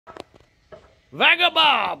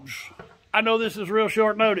Vagabobs! I know this is real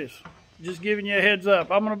short notice. Just giving you a heads up.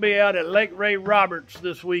 I'm going to be out at Lake Ray Roberts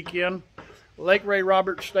this weekend. Lake Ray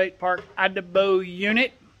Roberts State Park, Idaho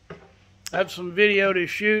unit. I have some video to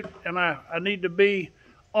shoot, and I need to be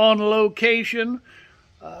on location.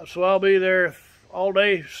 So I'll be there all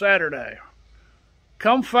day Saturday.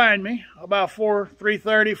 Come find me about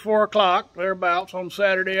 3:30, 4 o'clock, thereabouts on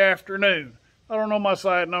Saturday afternoon. I don't know my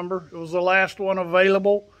site number. It was the last one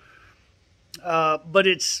available. But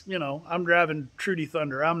it's, you know, I'm driving Trudy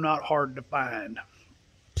Thunder. I'm not hard to find.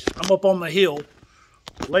 I'm up on the hill,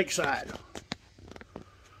 lakeside.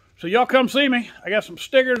 So y'all come see me. I got some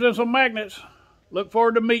stickers and some magnets. Look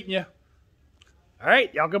forward to meeting you. All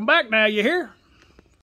right, y'all come back now. You hear?